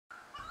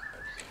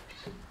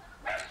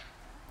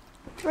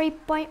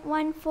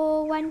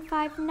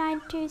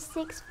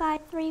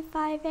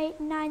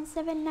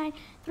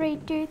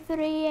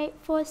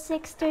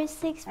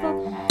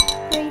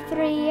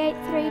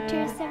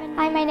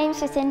Hi, my name's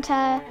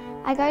Jacinta.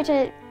 I go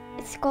to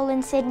school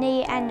in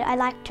Sydney and I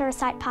like to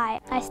recite pi.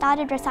 I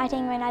started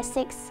reciting when I was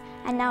 6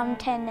 and now I'm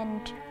 10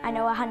 and I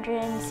know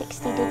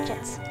 160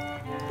 digits.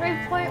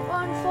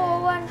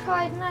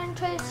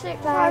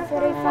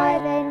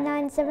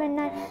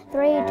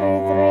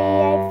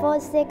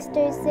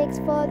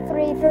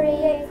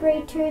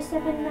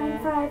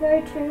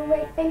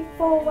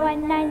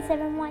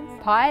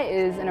 Pi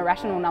is an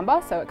irrational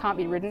number, so it can't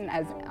be written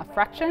as a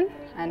fraction,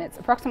 and it's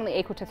approximately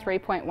equal to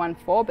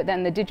 3.14, but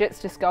then the digits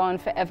just go on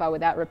forever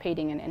without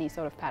repeating in any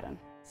sort of pattern.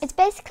 It's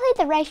basically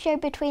the ratio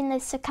between the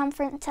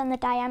circumference and the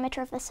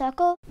diameter of the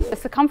circle. The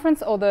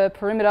circumference, or the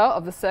perimeter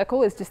of the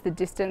circle, is just the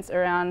distance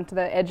around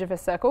the edge of a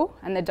circle,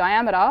 and the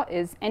diameter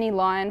is any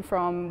line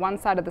from one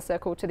side of the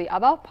circle to the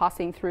other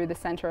passing through the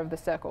centre of the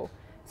circle.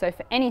 So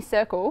for any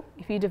circle,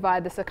 if you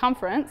divide the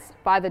circumference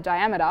by the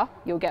diameter,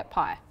 you'll get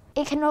pi.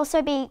 It can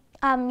also be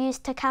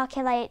used to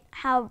calculate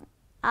how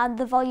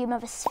the volume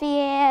of a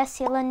sphere,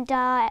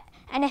 cylinder,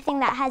 anything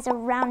that has a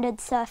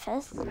rounded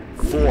surface. 4,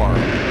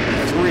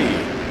 3,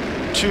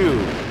 2,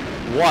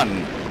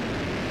 1.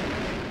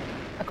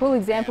 A cool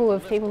example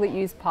of people that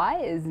use pi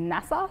is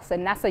NASA. So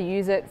NASA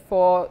use it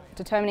for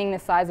determining the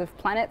size of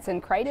planets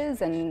and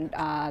craters and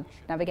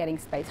navigating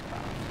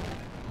spacecraft.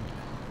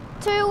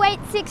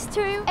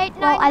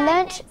 286289. Well, I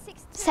learnt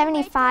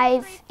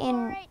 75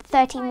 in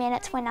 30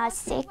 minutes when I was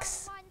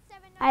 6.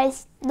 I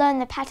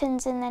learned the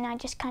patterns and then I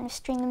just kind of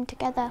string them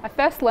together. I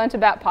first learnt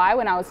about pi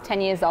when I was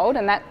 10 years old,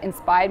 and that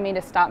inspired me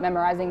to start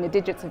memorising the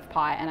digits of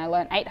pi, and I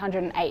learnt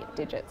 808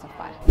 digits of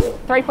pi.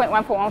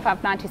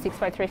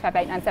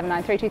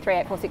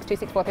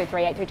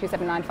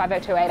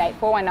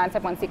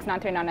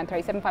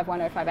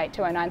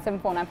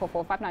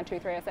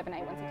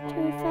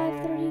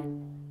 253.